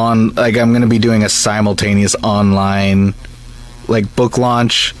I'm going to be doing a simultaneous online book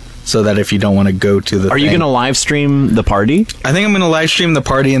launch, so that if you don't want to go to the Are you going to live stream the party? I think I'm going to live stream the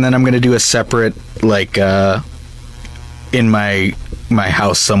party, and then I'm going to do a separate in my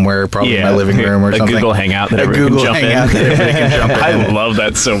house somewhere, probably my living room or something. A Google Hangout that everyone can jump in. Everybody can jump in. I love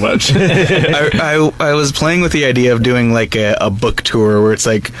that so much. I was playing with the idea of doing a book tour where it's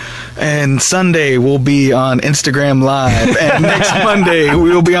and Sunday we'll be on Instagram Live, and next Monday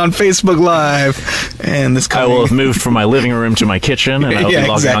we will be on Facebook Live, and this I will have moved from my living room to my kitchen, and I'll be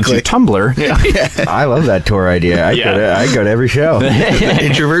logging onto Tumblr. Yeah. I love that tour idea. I go to every show.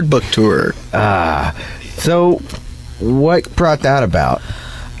 Introvert book tour. So, what brought that about?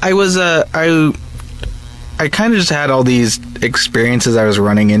 I was I kind of just had all these experiences I was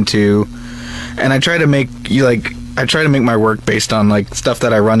running into, and I try to make my work based on stuff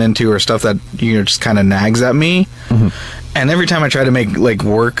that I run into or stuff that just kind of nags at me. Mm-hmm. And every time I try to make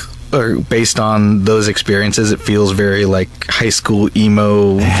work or based on those experiences, it feels very high school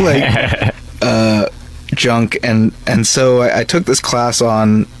emo junk. And so I took this class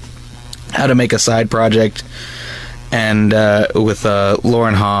on how to make a side project, and with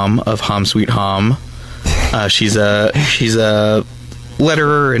Lauren Hom of Hom Sweet Hom. She's a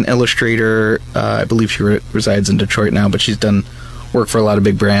letterer and illustrator. I believe she resides in Detroit now, but she's done work for a lot of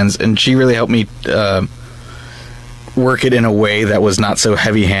big brands, and she really helped me work it in a way that was not so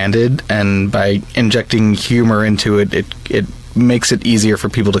heavy-handed, and by injecting humor into it, it makes it easier for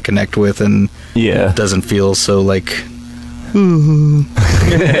people to connect with, and it doesn't feel so I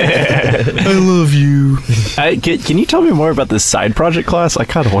love you. Can you tell me more about this side project class? I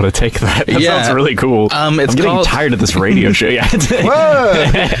kind of want to take that. That sounds really cool. I'm getting tired of this radio show.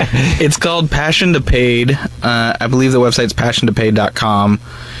 It's called Passion to Paid. I believe the website's passiontopaid.com,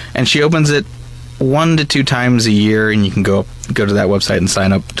 and she opens it 1 to 2 times a year, and you can go to that website and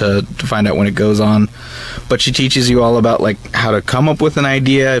sign up to find out when it goes on. But she teaches you all about how to come up with an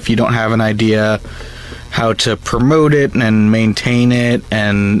idea if you don't have an idea, how to promote it and maintain it,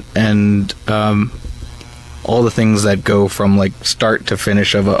 and all the things that go from start to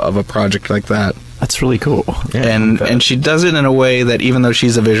finish of a project like that. That's really cool. Yeah, and she does it in a way that, even though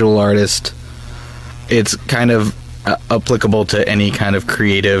she's a visual artist, it's kind of applicable to any kind of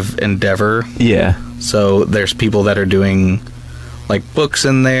creative endeavor. Yeah. So there's people that are doing books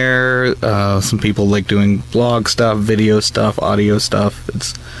in there, some people doing blog stuff, video stuff, audio stuff.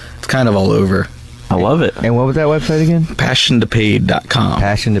 It's kind of all over. I love it. And what was that website again? PassionToPaid.com.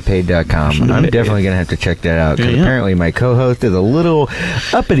 PassionToPaid.com. I'm definitely going to have to check that out, because apparently my co-host is a little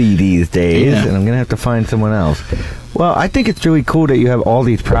uppity these days, and I'm going to have to find someone else. Well, I think it's really cool that you have all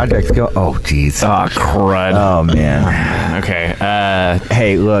these projects go. Oh, jeez. Oh, crud. Oh, man. Okay.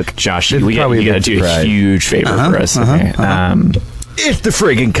 Hey, look. Josh, you got to do a huge favor for us. Okay. It's the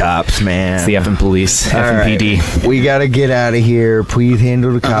friggin' cops, man. It's the effing police, All right. FMPD. We gotta get out of here. Please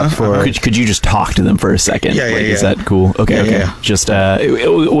handle the cops for us. Could you just talk to them for a second? Yeah, Is yeah. that cool? Okay, Yeah, okay. yeah. Just I'm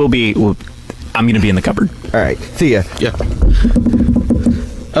gonna be in the cupboard. All right, see ya. Yeah.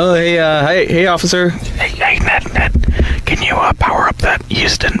 Oh, hey, officer. Hey, Ned, can you power up that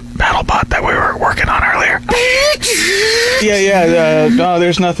Houston BattleBot that we were working on earlier? Yeah. No,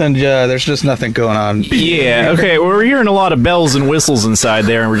 there's nothing. There's just nothing going on. Yeah, okay. Well, we're hearing a lot of bells and whistles inside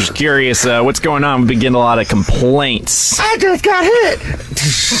there, and we're just curious what's going on. We've been getting a lot of complaints. I just got hit.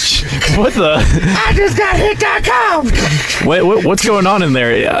 What the? I just got hit.com. What's going on in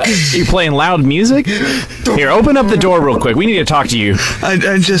there? You playing loud music? Here, open up the door real quick. We need to talk to you.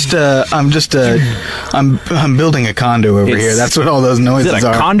 I'm building a condo over It's- here. That's what all those Is noises it a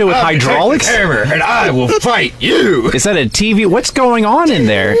are. condo with hydraulics? Hammer, and I will fight you. Is that a TV? What's going on in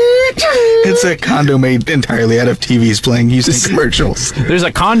there? It's a condo made entirely out of TVs playing Houston commercials. There's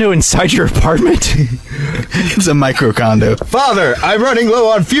a condo inside your apartment? It's a micro condo. Father, I'm running low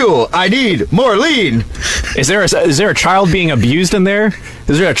on fuel. I need more lean. Is there a child being abused in there?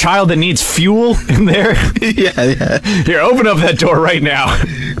 Is there a child that needs fuel in there? Yeah. Here, open up that door right now.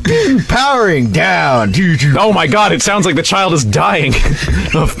 Powering down. Oh my god, it sounds like the child is dying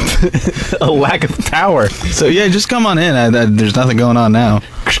of a lack of power. So yeah, just come on in. There's nothing going on now.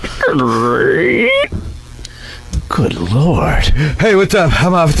 Good lord. Hey, what's up?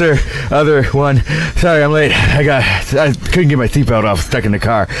 I'm Officer Other One. Sorry, I'm late. I couldn't get my seatbelt off, stuck in the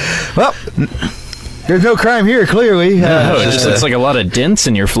car. Well, there's no crime here, clearly. Oh, it just looks like a lot of dents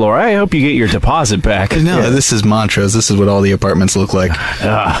in your floor. I hope you get your deposit back. No, this is Montrose. This is what all the apartments look like.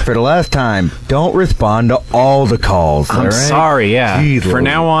 For the last time, don't respond to all the calls. all I'm right? sorry, yeah. Jeez, For Lord.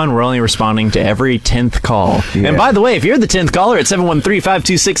 now on, we're only responding to every 10th call. Yeah. And by the way, if you're the 10th caller at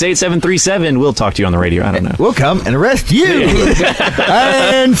 713-526-8737, we'll talk to you on the radio. I don't know. We'll come and arrest you.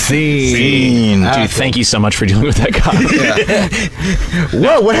 And scene. Dude, thank you so much for dealing with that guy.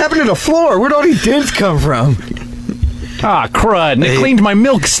 Whoa, what happened to the floor? Where'd all these dents come from? Ah, crud. And it cleaned my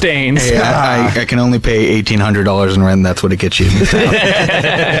milk stains. Yeah, I can only pay $1,800 in rent. That's what it gets you.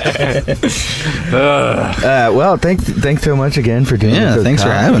 Well, thanks so much again for doing this. Yeah, with thanks for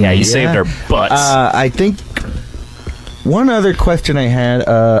Tom. having me. Yeah, you saved our butts. I think one other question I had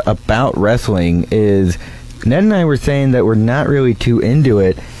about wrestling is Ned and I were saying that we're not really too into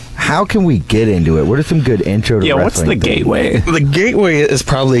it. How can we get into it? What are some good intro to yeah, wrestling what's the things? gateway? The gateway is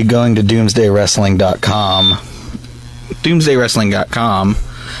probably going to doomsdaywrestling.com. Doomsdaywrestling.com.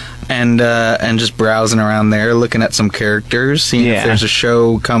 And just browsing around there, looking at some characters, seeing Yeah. if there's a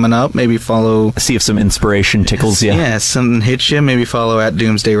show coming up. Maybe follow. See if some inspiration tickles you. Yeah, if something hits you. Maybe follow at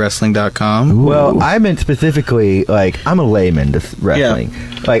doomsdaywrestling.com. Well, I meant specifically, like, I'm a layman to wrestling.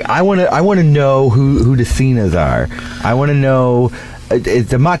 Like, I want to know who the Cenas are. I want to know, is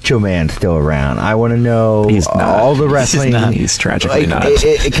the Macho Man still around? I want to know He's not. all the wrestling. He's tragically not. Is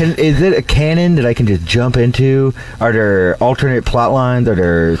it a canon that I can just jump into? Are there alternate plot lines? Are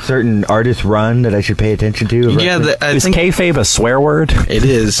there certain artists run that I should pay attention to? Yeah, I Is think kayfabe a swear word? it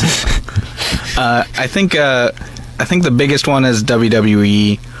is. I think the biggest one is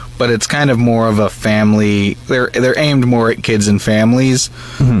WWE, but it's kind of more of a family. They're aimed more at kids and families.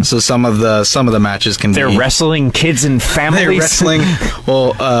 So some of the matches can They're be wrestling kids and families. They're wrestling.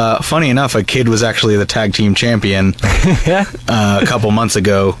 Well, funny enough, a kid was actually the tag team champion a couple months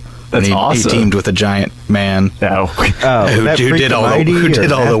ago. That's and he awesome. teamed with a giant man No. who did all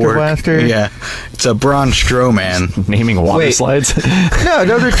the work. Blaster? Yeah, it's a Braun Strowman. Naming water Wait. slides. No,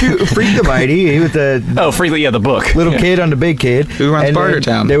 those are two. Freak the Mighty. He was the Oh, freely, yeah, the book. little Yeah. kid on the big kid. Who runs And then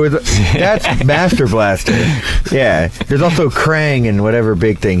Bartertown. There was that's Master Blaster. Yeah. There's also Krang and whatever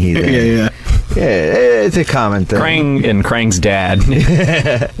big thing he's in. Yeah. Yeah, it's a common thing. Krang and Krang's dad.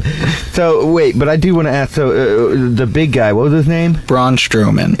 So wait, but I do want to ask. So the big guy, what was his name? Braun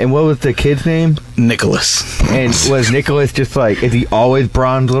Strowman. And what was the kid's name? Nicholas. And was Nicholas just like, is he always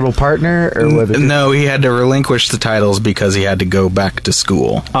Braun's little partner, or was it? No, he had to relinquish the titles because he had to go back to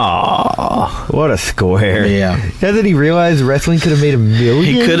school. Aww. What a square! Yeah. Doesn't he realize wrestling could have made a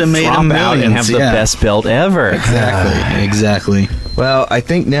million? He could have made Drop a out million and have the best belt ever. Exactly. Well, I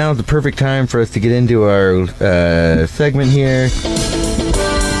think now is the perfect time for us to get into our segment here.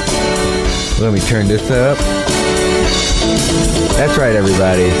 Let me turn this up. That's right,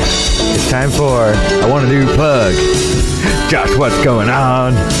 everybody. It's time for I Want to Do Plug. Josh, what's going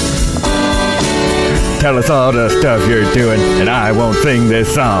on? Tell us all the stuff you're doing, and I won't sing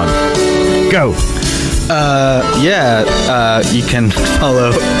this song. Go. You can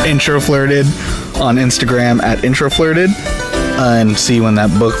follow Intro Flirted on Instagram at Intro Flirted. and see when that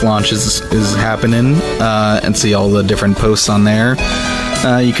book launch is happening, and see all the different posts on there.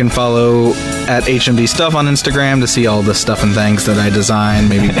 You can follow at HMD Stuff on Instagram to see all the stuff and things that I design.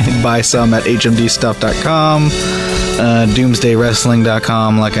 Maybe buy some at hmdstuff.com,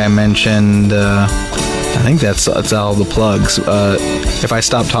 doomsdaywrestling.com, like I mentioned. I think that's all the plugs. If I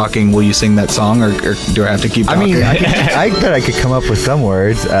stop talking, will you sing that song, or do I have to keep talking? I mean, I bet I could come up with some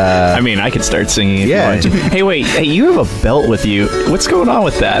words. I mean, I could start singing if you want to. Hey, wait. Hey, you have a belt with you. What's going on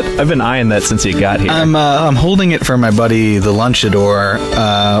with that? I've been eyeing that since you got here. I'm holding it for my buddy, the Lunchador.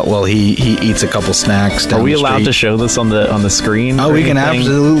 Well, he eats a couple snacks down Are we the allowed street. to show this on the screen? Oh, or we can anything?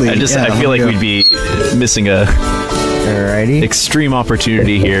 absolutely. I feel like we'd be missing a Alrighty. extreme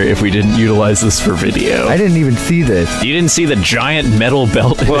opportunity here if we didn't utilize this for video. I didn't even see this. You didn't see the giant metal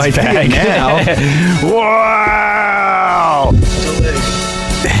belt in Well, his I see bag. it now. Wow!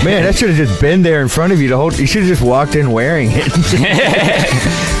 Man, that should have just been there in front of you the whole. You should have just walked in wearing it.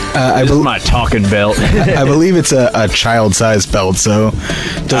 I, This is my talking belt. I believe it's a child-sized belt, so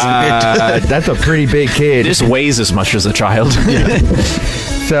doesn't That's a pretty big kid. This weighs as much as a child.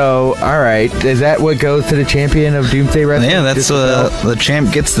 So, all right, is that what goes to the champion of Doomsday Wrestling? yeah, that's Just the belt? the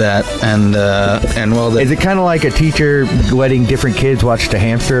champ gets that, and well, Is it kind of like a teacher letting different kids watch the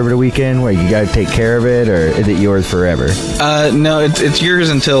hamster over the weekend, where you got to take care of it, or is it yours forever? no, it's yours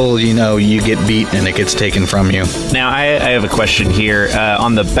until you get beat and it gets taken from you. Now, I have a question here.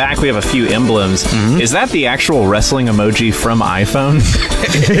 On the back, we have a few emblems. Is that the actual wrestling emoji from iPhone?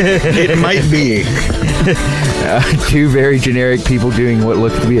 It might be. Two very generic people doing what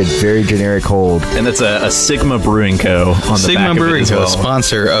looks to be a very generic hold. And that's a Sigma Brewing Co. on the back Sigma of it Brewing as Co., well.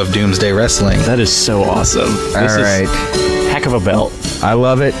 sponsor of Doomsday Wrestling. That is so awesome. All This right. is heck of a belt. I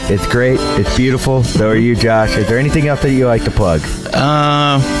love it. It's great. It's beautiful. So are you, Josh. Is there anything else that you like to plug?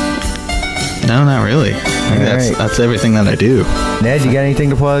 No, not really. I think All right. that's everything that I do. Ned, you got anything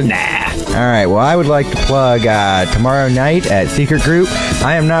to plug? Nah. All right. Well, I would like to plug tomorrow night at Secret Group.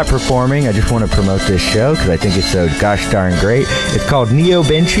 I am not performing. I just want to promote this show because I think it's so gosh darn great. It's called Neo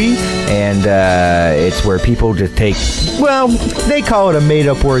Benchy, and it's where people just take, well, they call it a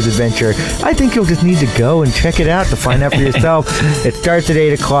made-up words adventure. I think you'll just need to go and check it out to find out for yourself. It starts at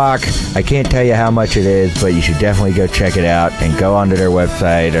 8 o'clock. I can't tell you how much it is, but you should definitely go check it out and go onto their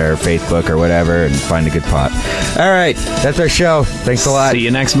website or Facebook or whatever and find a good pot. All right. That's our show. Thanks a lot. See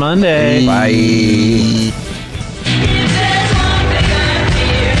you next Monday. Bye.